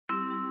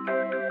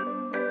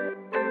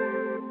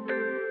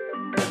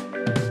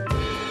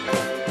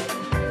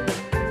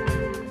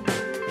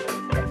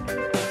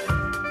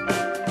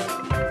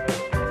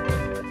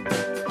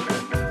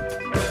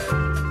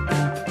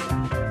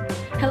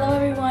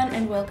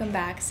welcome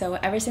back. So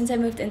ever since I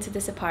moved into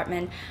this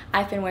apartment,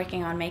 I've been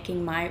working on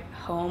making my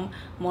home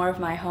more of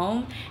my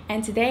home,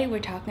 and today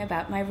we're talking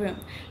about my room.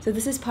 So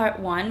this is part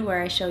one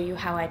where I show you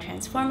how I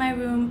transformed my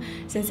room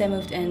since I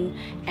moved in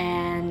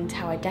and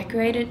how I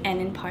decorated, and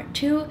in part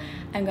two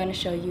I'm going to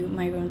show you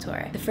my room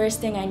tour. The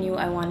first thing I knew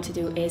I wanted to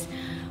do is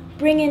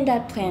bring in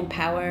that plant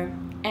power,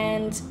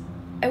 and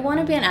I want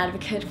to be an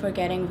advocate for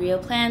getting real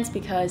plants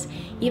because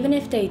even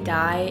if they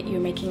die, you're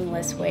making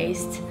less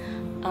waste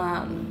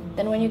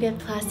than when you get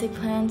plastic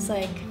plants.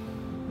 Like,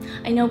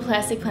 I know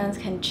plastic plants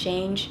can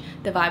change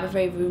the vibe of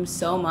a room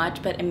so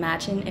much, but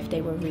imagine if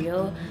they were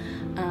real.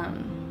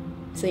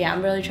 So yeah,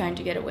 I'm really trying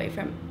to get away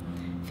from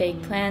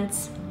fake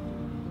plants.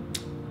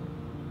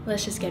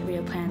 Let's just get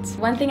real plants.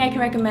 One thing I can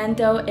recommend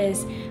though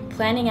is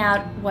planning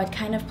out what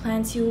kind of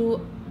plants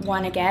you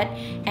want to get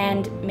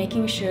and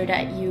making sure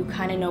that you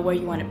kind of know where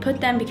you want to put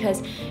them,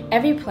 because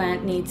every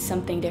plant needs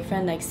something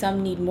different. Like,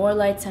 some need more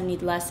light, some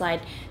need less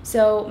light,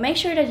 so make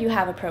sure that you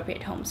have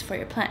appropriate homes for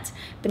your plants.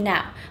 But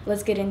now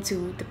let's get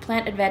into the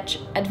plant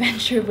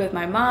adventure with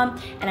my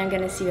mom, and I'm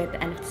gonna see you at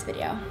the end of this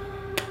video.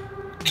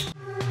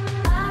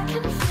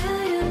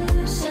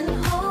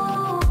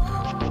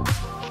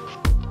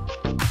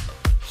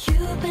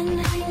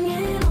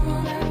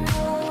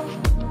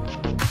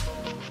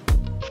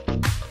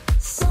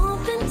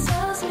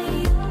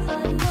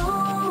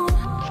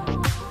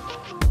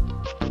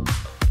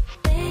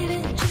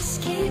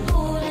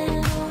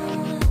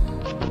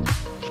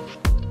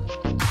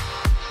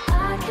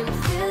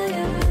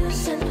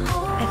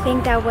 I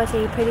think that was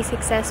a pretty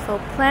successful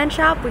plant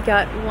shop. We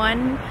got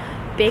one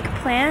big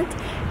plant,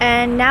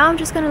 and now I'm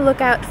just gonna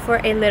look out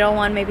for a little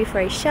one, maybe for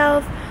a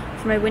shelf,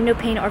 for my window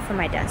pane, or for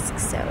my desk.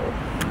 So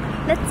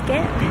let's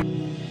get it.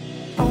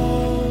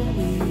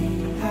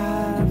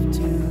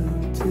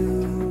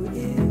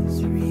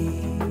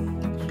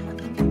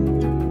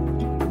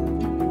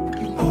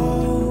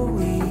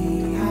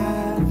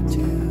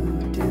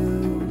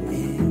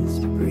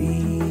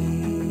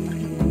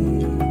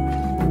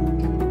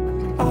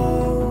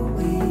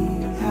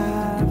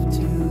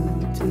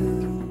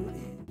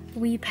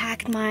 We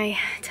packed my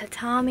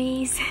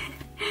tatamis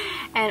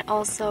and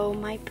also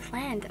my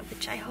plant,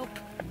 which I hope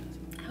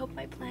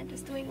my plant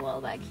is doing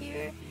well back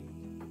here.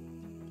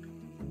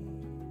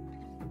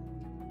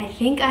 I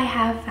think I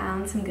have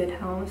found some good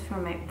homes for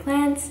my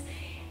plants.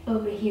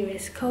 Over here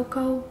is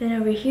Coco. Then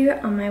over here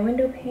on my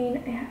window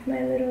pane I have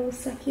my little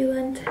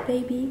succulent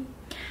baby,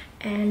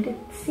 and it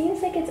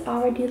seems like it's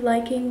already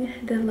liking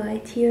the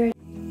light here.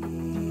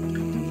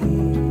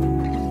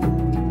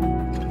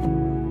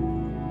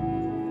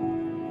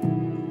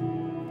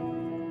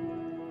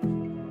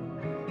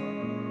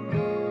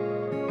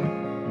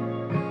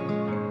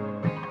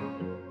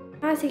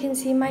 As you can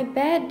see, my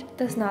bed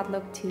does not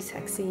look too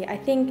sexy. I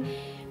think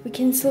we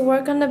can still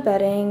work on the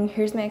bedding.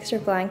 Here's my extra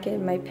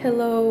blanket, my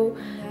pillow,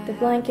 the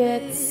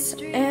blankets,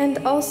 and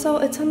also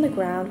it's on the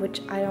ground,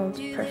 which I don't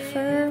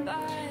prefer.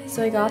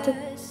 So I got the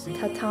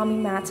tatami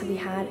mats that we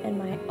had in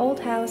my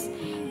old house,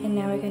 and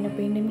now we're gonna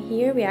bring them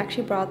here. We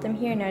actually brought them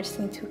here, and I just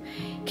need to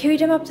carry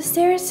them up the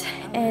stairs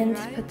and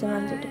put them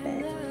under the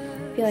bed.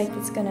 I feel like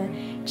it's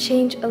gonna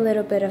change a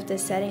little bit of the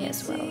setting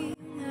as well.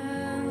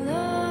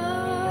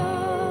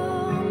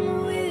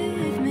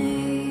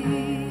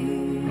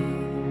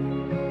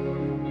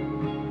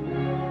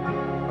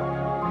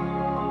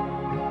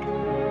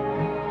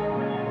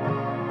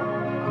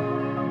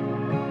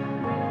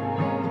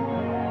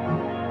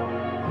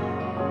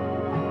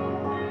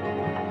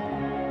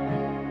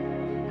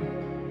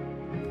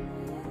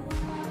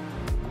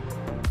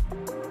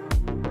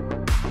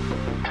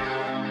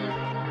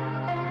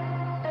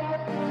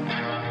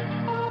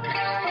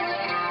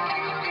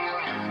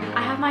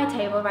 My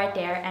table right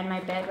there and my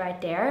bed right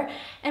there,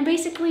 and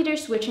basically they're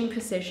switching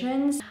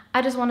positions.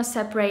 I just want to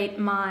separate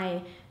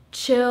my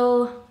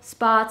chill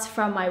spots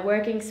from my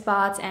working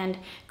spots and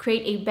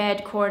create a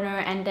bed corner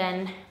and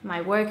then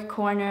my work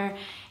corner.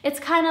 It's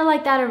kind of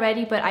like that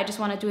already, but I just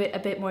want to do it a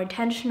bit more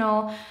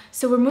intentional.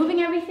 So we're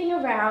moving everything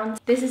around.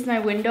 This is my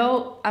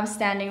window. I'm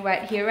standing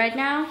right here right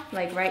now,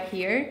 like right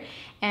here,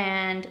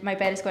 and my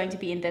bed is going to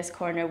be in this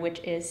corner, which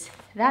is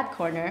that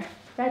corner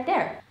right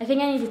there. I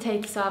think I need to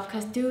take this off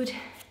because, dude,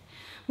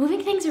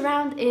 moving things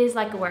around is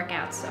like a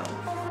workout, so.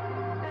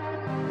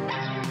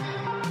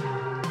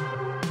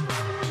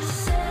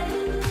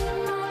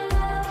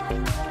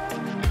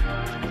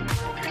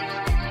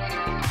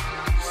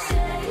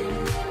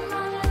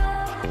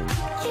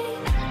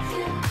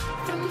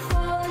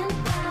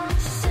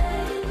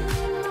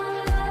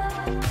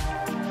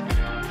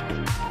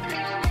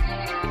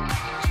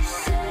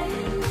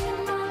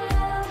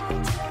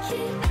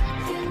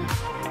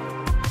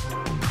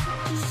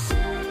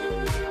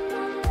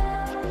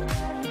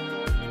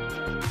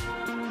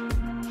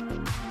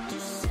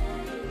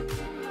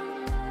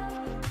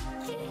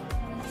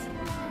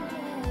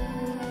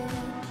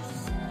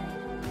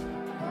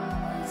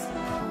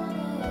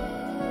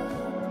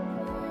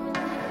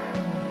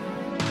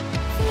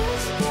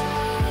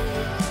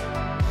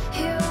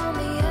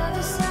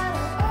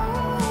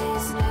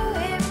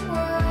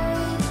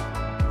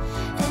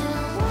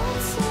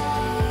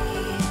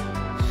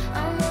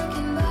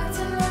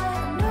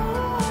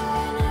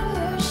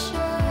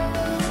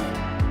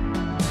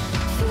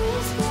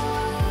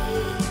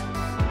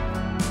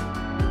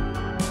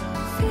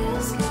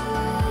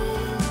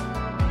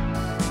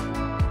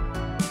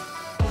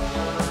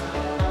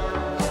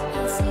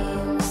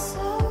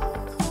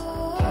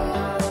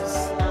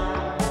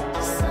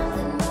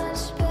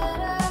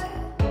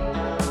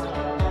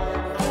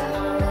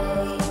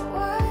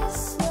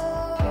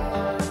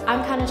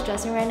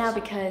 relaxing right now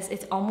because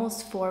it's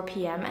almost 4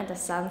 p.m. and the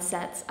sun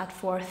sets at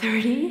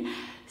 4:30.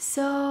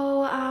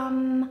 So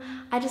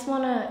I just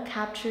want to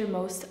capture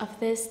most of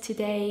this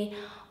today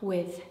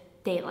with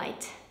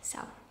daylight. So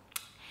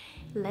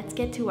let's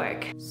get to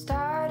work.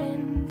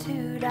 Starting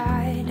to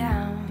die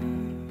down.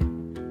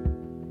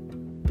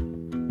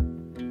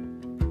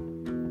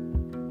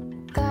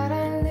 Thought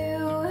I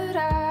knew what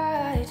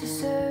I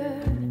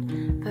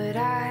deserved, but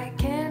I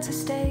can't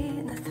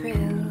sustain the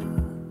thrill.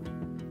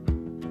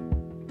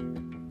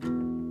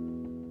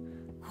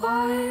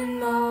 One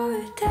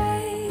more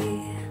day,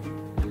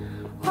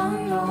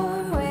 one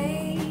more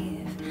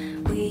wave.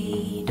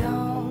 We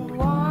don't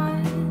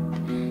want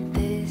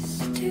this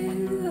to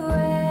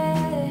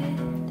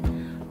end.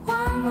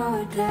 One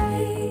more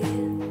day,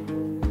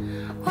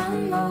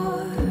 one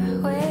more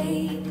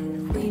wave.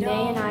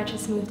 May and I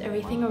just moved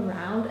everything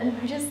around and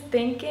we're just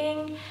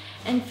thinking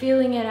and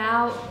feeling it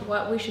out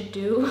what we should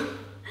do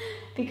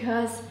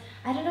because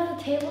I don't know,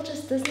 the table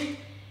just doesn't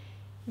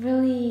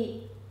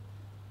really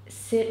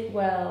sit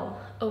well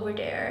over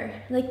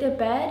there. Like the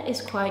bed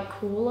is quite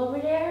cool over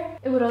there.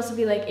 It would also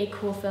be like a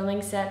cool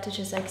filming set to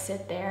just like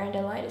sit there and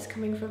the light is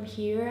coming from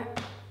here.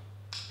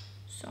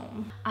 So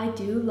I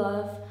do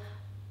love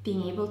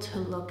being able to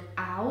look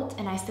out,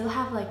 and I still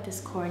have like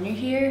this corner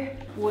here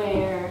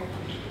where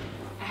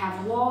I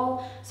have a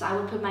wall, so I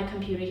would put my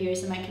computer here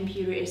so my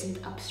computer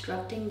isn't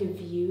obstructing the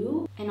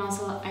view. And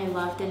also I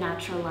love the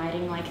natural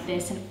lighting like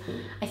this, and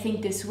I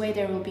think this way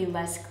there will be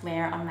less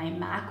glare on my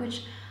Mac,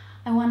 which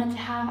I wanted to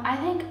have. I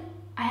think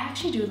I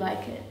actually do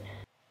like it.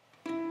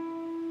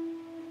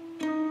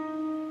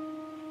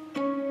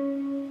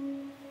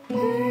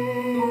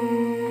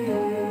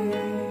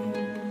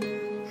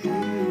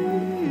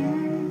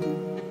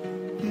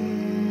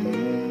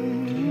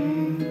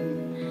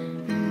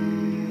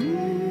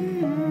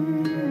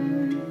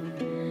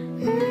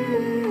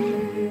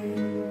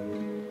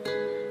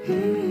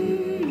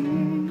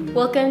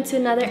 Welcome to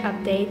another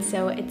update.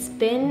 So it's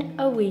been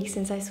a week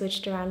since I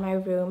switched around my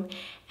room,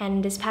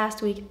 and this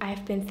past week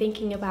I've been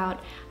thinking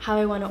about how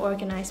I want to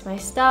organize my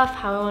stuff,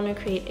 how I want to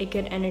create a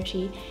good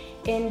energy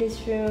in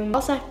this room.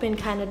 Also, I've been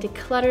kind of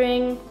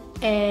decluttering,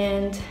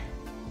 and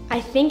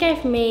I think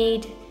I've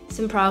made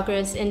some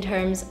progress in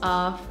terms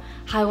of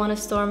how I want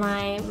to store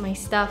my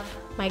stuff,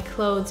 my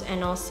clothes,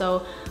 and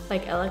also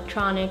like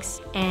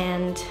electronics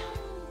and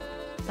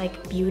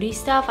like beauty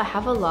stuff. I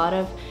have a lot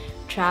of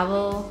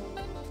travel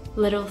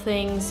little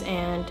things,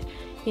 and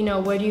you know,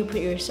 where do you put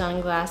your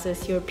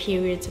sunglasses, your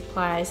period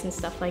supplies and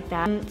stuff like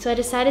that. So I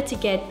decided to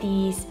get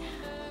these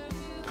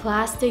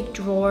plastic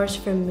drawers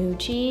from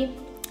Muji,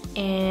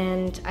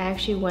 and I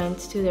actually went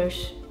to their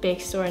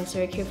big store in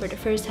Zurich here for the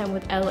first time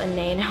with Elle and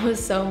Nay, and I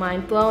was so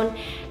mind blown.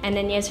 And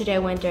then yesterday I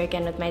went there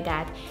again with my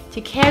dad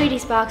to carry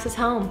these boxes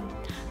home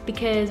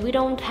because we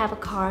don't have a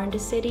car in the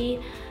city,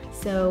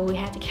 so we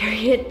had to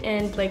carry it,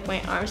 and like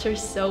my arms are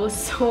so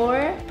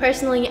sore.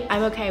 Personally,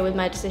 I'm okay with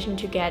my decision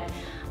to get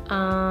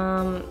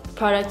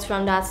products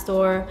from that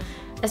store,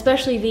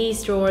 especially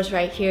these drawers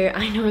right here.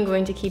 I know I'm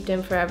going to keep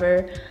them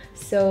forever.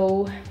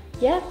 So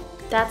yeah,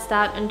 that's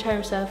that in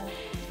terms of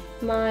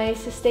my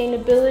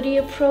sustainability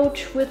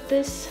approach with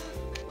this.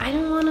 I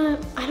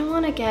don't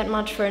wanna get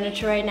much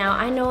furniture right now.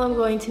 I know I'm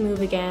going to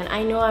move again.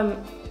 I know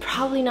I'm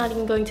probably not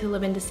even going to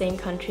live in the same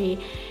country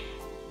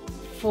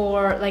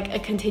for like a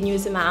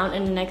continuous amount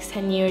in the next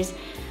 10 years.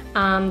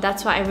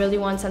 That's why I really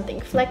want something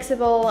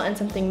flexible and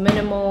something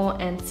minimal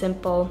and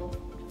simple.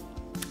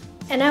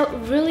 And I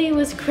really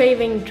was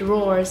craving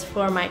drawers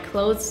for my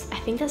clothes. I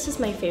think that's just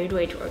my favorite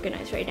way to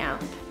organize right now.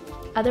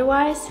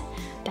 Otherwise,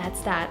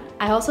 that's that.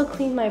 I also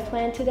cleaned my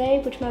plant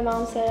today, which my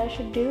mom said I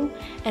should do,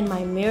 and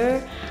my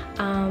mirror.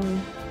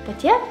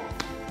 But yeah,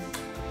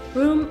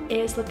 room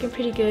is looking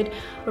pretty good.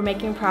 We're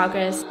making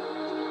progress.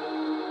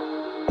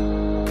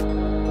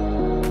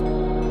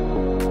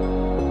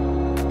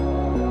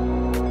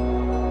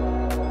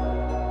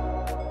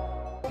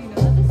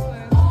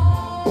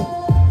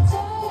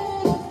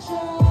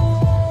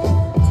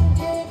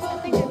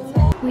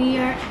 We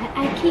are at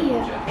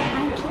IKEA,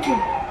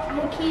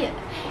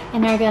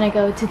 and we're gonna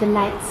go to the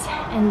lights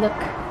and look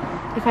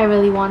if I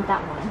really want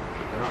that one.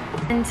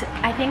 And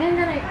I think I'm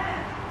gonna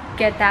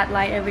get that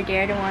light over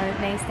there, the one that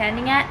May's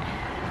standing at.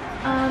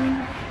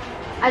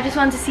 I just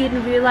want to see it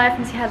in real life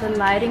and see how the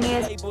lighting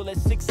is. I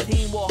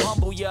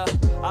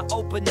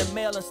opened the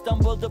mail and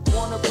stumbled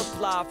upon a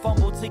reply.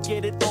 Fumbled to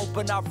get it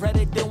open, I read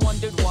it and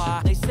wondered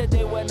why. They said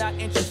they were not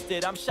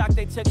interested. I'm shocked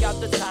they took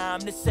out the time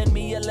to send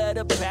me a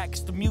letter back,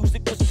 'cause the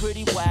music was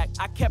pretty whack.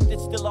 I kept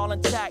it still all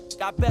intact,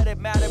 I bet it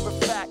matter of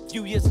fact.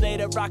 Few years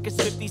later, Rockets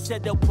 50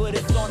 said they'll put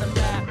it on the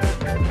map.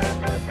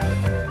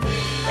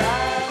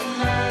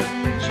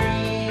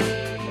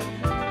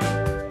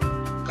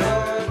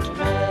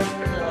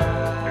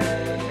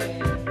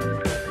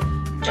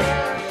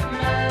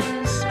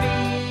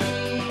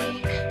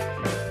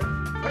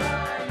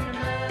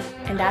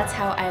 And that's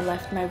how I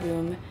left my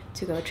room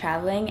to go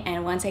traveling,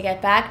 and once I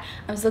get back,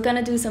 I'm still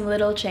gonna do some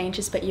little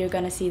changes, but you're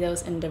gonna see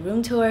those in the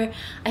room tour.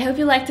 I hope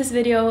you liked this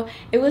video.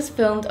 It was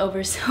filmed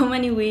over so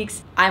many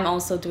weeks. I'm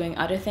also doing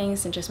other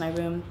things than just my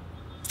room,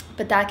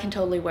 but that can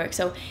totally work.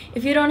 So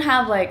if you don't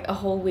have like a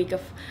whole week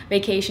of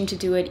vacation to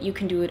do it, you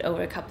can do it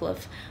over a couple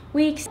of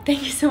weeks.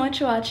 Thank you so much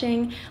for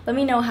watching. Let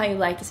me know how you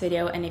like this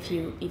video and if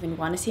you even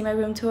want to see my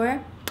room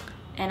tour.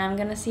 And I'm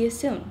gonna see you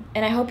soon.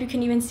 And I hope you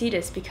can even see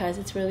this because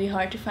it's really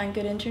hard to find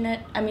good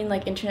internet. I mean,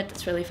 like internet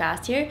that's really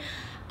fast here.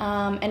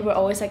 And we're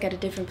always like at a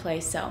different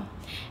place. So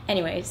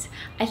anyways,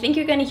 I think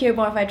you're gonna hear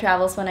more of my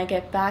travels when I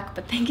get back,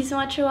 but thank you so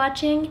much for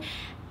watching.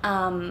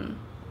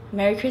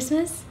 Merry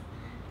Christmas.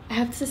 I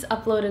hope this is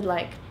uploaded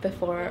like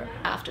before or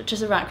after,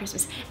 just around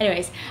Christmas.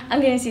 Anyways,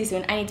 I'm gonna see you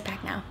soon. I need to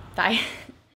pack now. Bye.